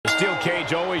steel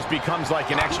cage always becomes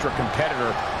like an extra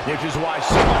competitor, which is why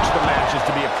so much of the match is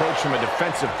to be approached from a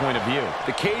defensive point of view.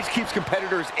 The cage keeps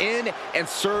competitors in and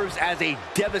serves as a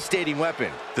devastating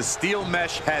weapon. The steel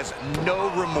mesh has no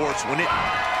remorse when it...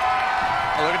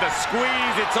 Oh, look at the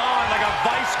squeeze. It's on like a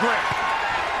vice grip.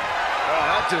 Oh,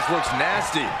 that just looks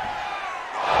nasty.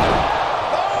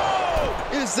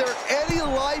 Oh! Is there any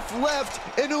life left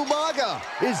in Umaga?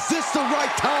 Is this the right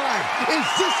time? Is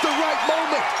this the right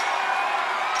moment?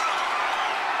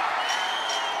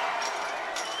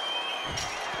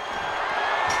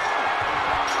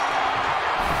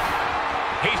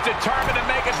 He's determined to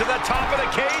make it to the top of the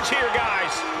cage here, guys.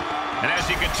 And as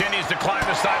he continues to climb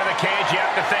the side of the cage, you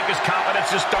have to think his confidence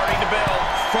is starting to build.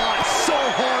 Fought so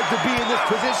hard to be in this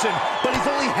position, but he's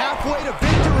only halfway to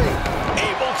victory.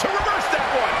 Able to reverse that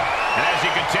one. And as he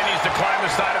continues to climb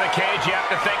the side of the cage, you have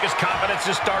to think his confidence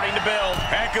is starting to build.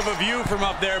 Heck of a view from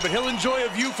up there, but he'll enjoy a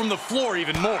view from the floor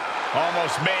even more.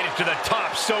 Almost made it to the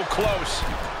top, so close.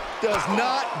 Does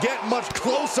not get much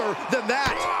closer than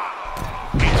that.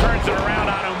 He turns it around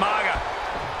on Umaga.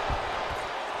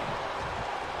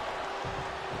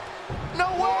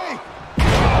 No way!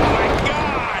 Oh, my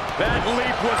God! That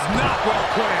leap was not well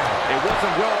planned. It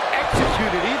wasn't well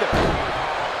executed either.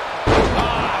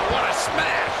 Ah, what a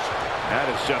smash!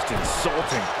 That is just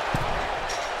insulting.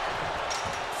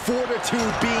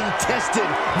 Fortitude being tested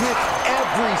with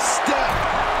every step.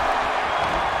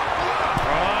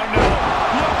 Oh, no.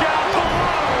 Look out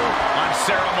below!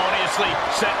 Unceremoniously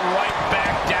sent right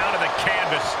back down to the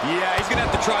canvas. Yeah, he's going to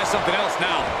have to try something else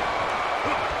now.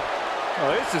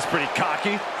 Oh, this is pretty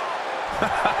cocky. You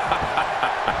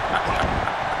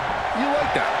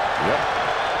like that? Yep.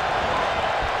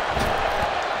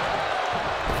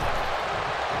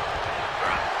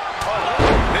 Oh, look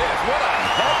at this. What a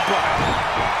headbutt.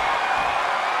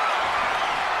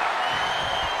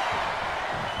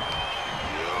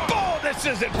 Oh, this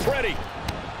isn't pretty.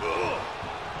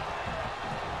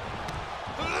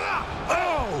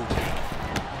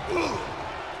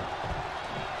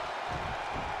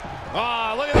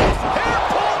 Ah, look at this.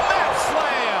 Hair-pull mat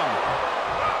slam.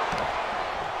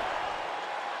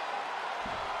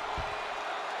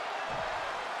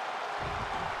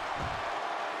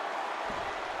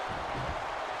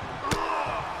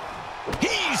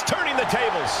 He's turning the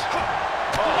tables.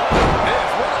 Oh,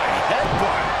 this. What a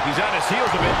headbutt. He's on his heels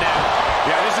a bit now.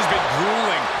 Yeah, this has been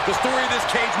grueling. The story of this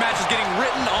cage match is getting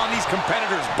written on these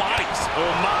competitors' bodies.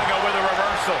 Umaga with a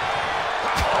reversal.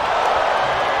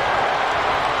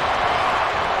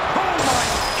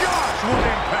 What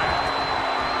impact!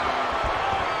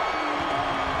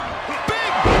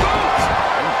 Big boot!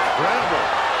 Incredible.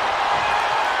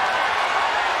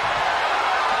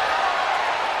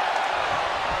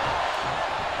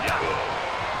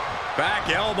 Back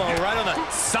elbow right on the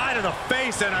side of the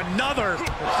face and another.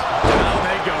 Down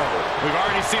they go. We've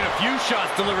already seen a few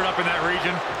shots delivered up in that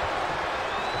region.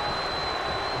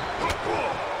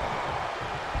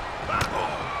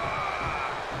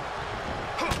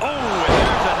 Oh, and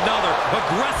there's another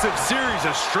aggressive series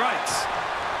of strikes.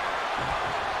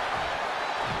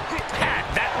 Had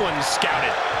that one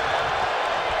scouted.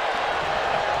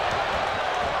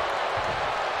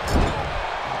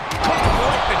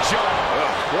 Like the jump.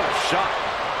 Ugh, what a shot.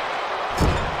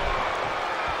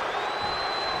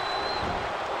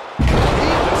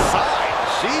 Leave the side.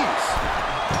 Jeez.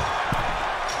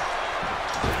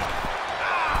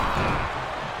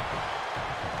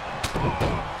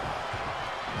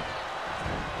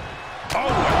 Oh, a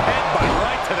headbutt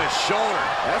right to the shoulder.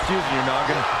 That's using your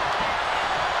noggin.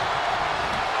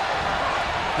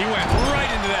 He went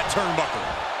right into that turnbuckle.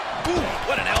 Ooh,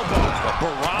 what an elbow. A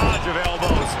barrage of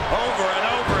elbows over and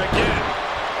over again.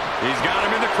 He's got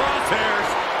him in the crosshairs.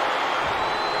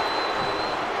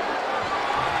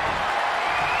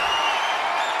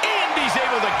 And he's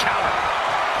able to counter.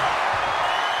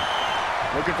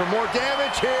 Looking for more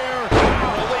damage here.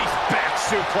 Release back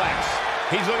suplex.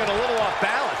 He's looking a little off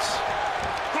balance.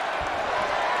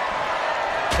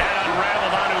 That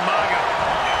unraveled on Umaga.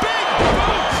 Big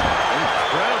boot!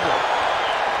 Incredible.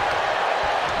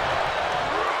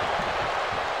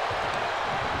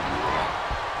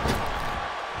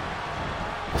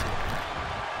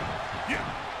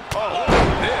 Oh, look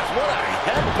at this. What a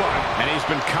headbutt. And he's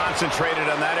been concentrated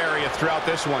on that area throughout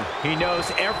this one. He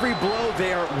knows every blow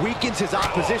there weakens his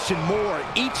opposition more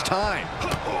each time.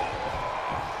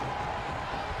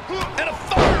 And a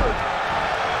third!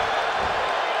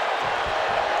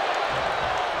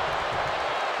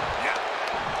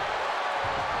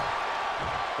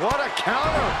 What a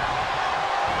counter.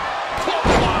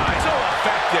 Clothesline! So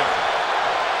effective.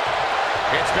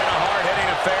 It's been a hard-hitting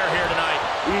affair here tonight.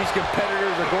 These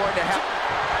competitors are going to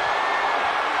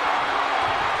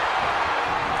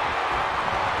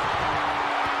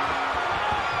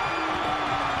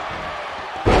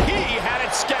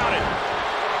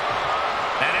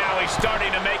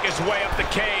to make his way up the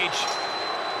cage.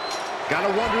 Gotta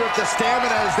wonder if the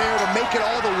stamina is there to make it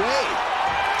all the way.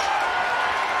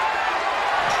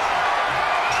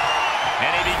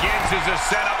 And he begins his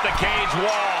ascent up the cage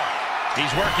wall. He's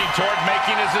working toward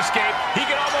making his escape. He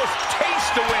can almost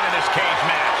taste the win in this cage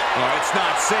match. Oh, it's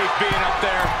not safe being up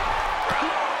there.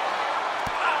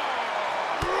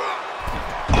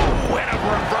 Oh, and a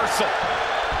reversal.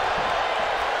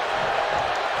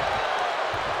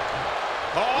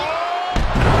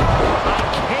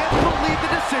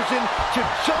 To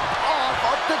jump off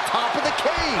up the top of the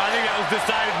cage. I think that was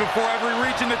decided before ever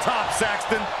reaching the top,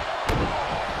 Saxton.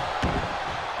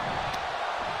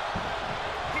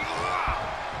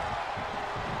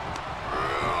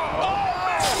 Oh,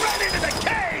 right into the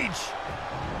cage!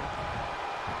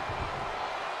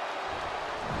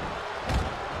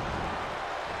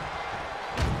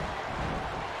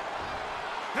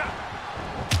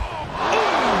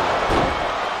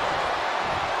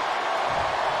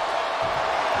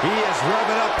 He is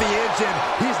revving up the engine.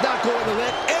 He's not going to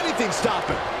let anything stop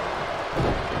him.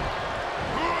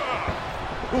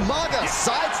 Umaga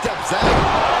sidesteps that.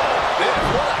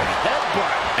 What a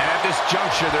headbutt. And at this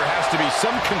juncture, there has to be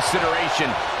some consideration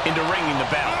into ringing the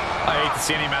bell. I hate to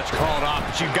see any match called off,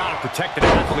 but you've got to protect an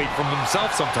athlete from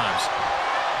himself sometimes.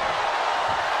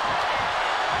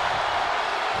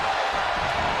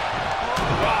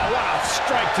 Wow, what a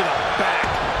strike to the back.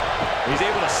 He's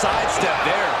able to sidestep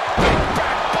there.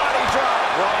 Back body drop.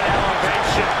 Raw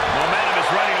elevation. Momentum is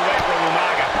running away from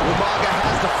Umaga. Umaga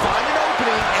has to find an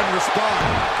opening and respond.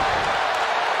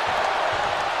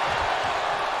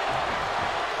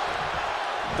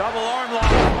 Double arm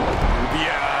lock.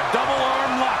 Yeah, double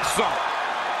arm lock song.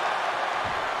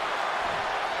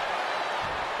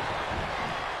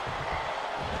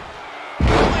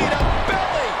 Belly to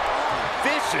belly.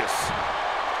 Vicious.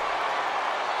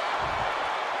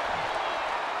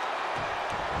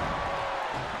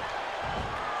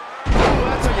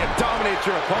 That's how you dominate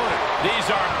your opponent. These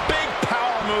are big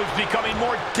power moves becoming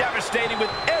more devastating with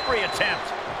every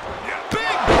attempt.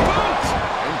 Big boot!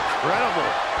 Incredible.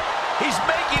 He's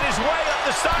making his way up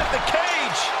the side of the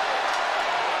cage.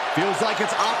 Feels like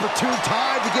it's opportune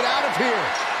time to get out of here.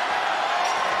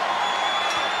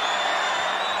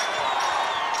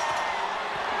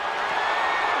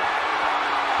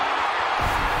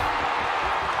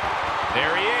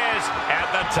 There he is at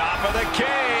the top of the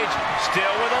cage,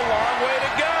 still with a long way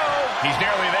to go. He's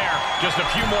nearly there. Just a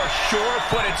few more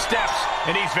sure-footed steps,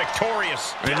 and he's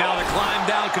victorious. And now the climb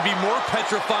down could be more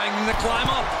petrifying than the climb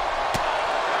up.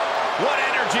 What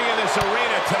energy in this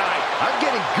arena tonight. I'm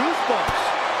getting goosebumps.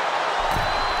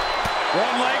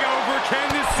 One leg over. Can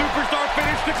this superstar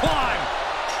finish the climb?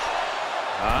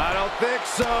 I don't think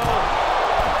so.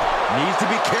 Needs to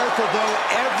be careful, though.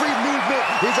 Every movement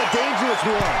is a dangerous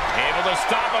one. Able to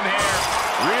stop him here.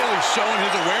 Really showing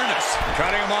his awareness.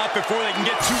 Cutting him off before they can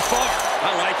get too far.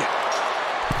 I like it.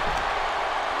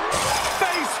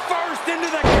 Face first into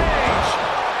the cage.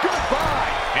 Goodbye.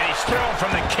 And he's thrown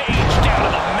from the cage down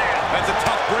to the mat. That's a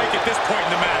tough break at this point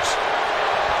in the match.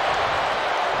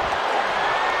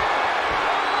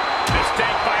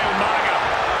 Mistake by Umaga.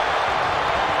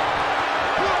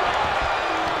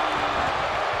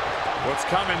 What's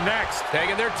coming next?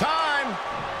 Taking their time.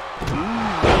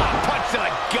 Punch to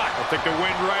the gut. I'll take the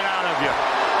wind right out of you.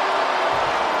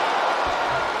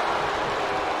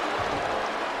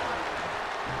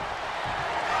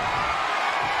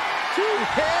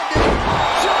 Two-handed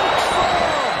choke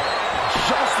slam.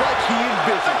 Just like he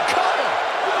envisioned. Cover.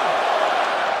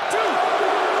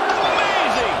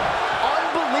 Amazing.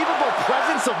 Unbelievable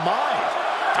presence of mind.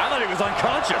 I thought he was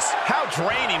unconscious. How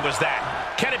draining was that?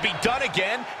 Can it be done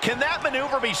again? Can that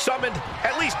maneuver be summoned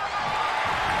at least?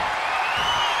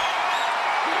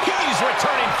 He's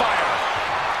returning fire.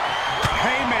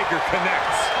 Haymaker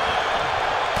connects.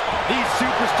 These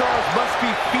superstars must be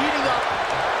feeding up.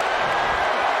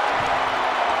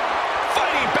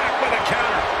 Fighting back with a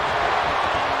counter.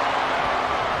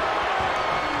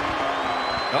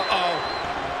 Uh-oh.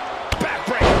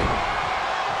 Backbreaker.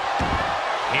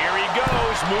 Here he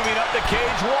goes, moving up the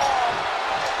cage wall.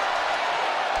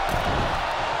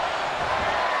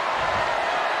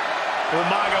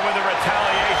 Umaga with a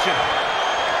retaliation.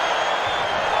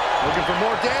 Looking for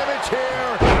more damage here.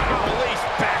 Release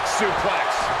back suplex.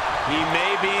 He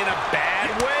may be in a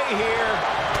bad way here.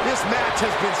 This match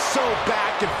has been so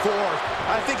back and forth.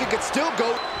 I think it could still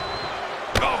go.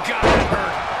 Oh, God, that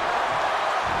hurt.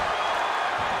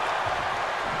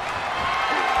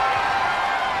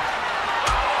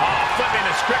 Oh, flipping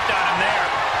the script on him there.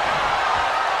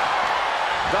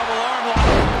 Double arm lock.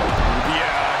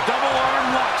 Yeah, double arm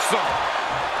lock song.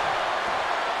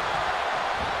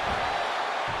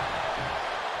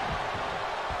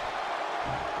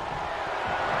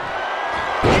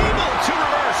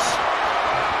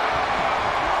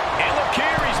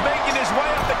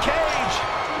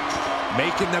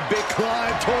 Making the big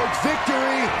climb towards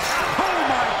victory. Oh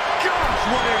my gosh,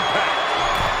 what impact!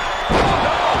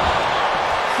 No!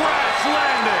 Crash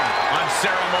landing!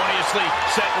 Unceremoniously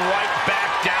set right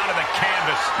back down to the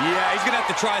canvas. Yeah, he's gonna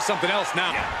have to try something else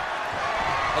now.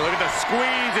 Oh, look at the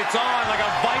squeeze. It's on like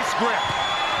a vice grip.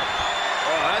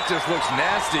 Oh, that just looks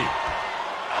nasty.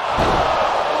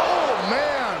 Oh,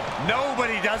 man.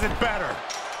 Nobody does it better.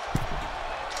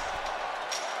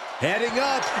 Heading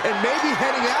up and maybe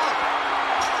heading out.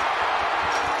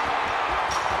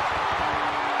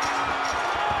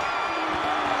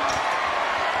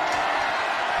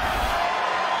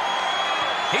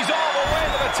 He's all the way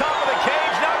to the top of the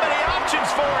cage. Not many options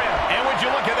for him. And would you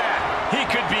look at that? He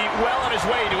could be well on his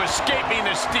way to escaping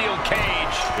the steel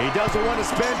cage. He doesn't want to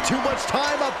spend too much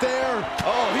time up there.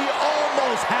 Oh, he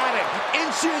almost had it.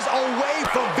 Inches away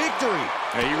from victory.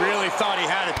 Yeah, he really thought he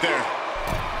had it there.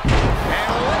 And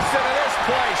listen to this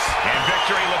place. And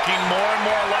victory looking more and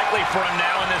more likely for him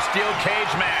now in this steel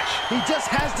cage match. He just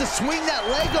has to swing that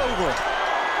leg over.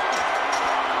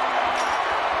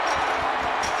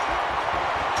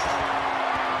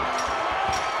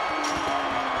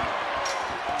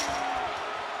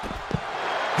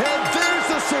 And there's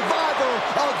the survivor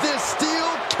of this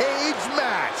steel cage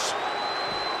match.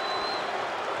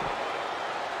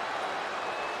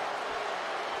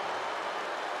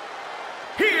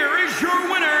 Here is your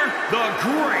winner, the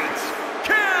Great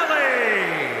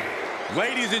Khali.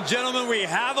 Ladies and gentlemen, we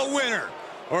have a winner,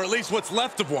 or at least what's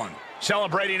left of one.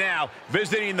 Celebrating now,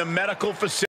 visiting the medical facility.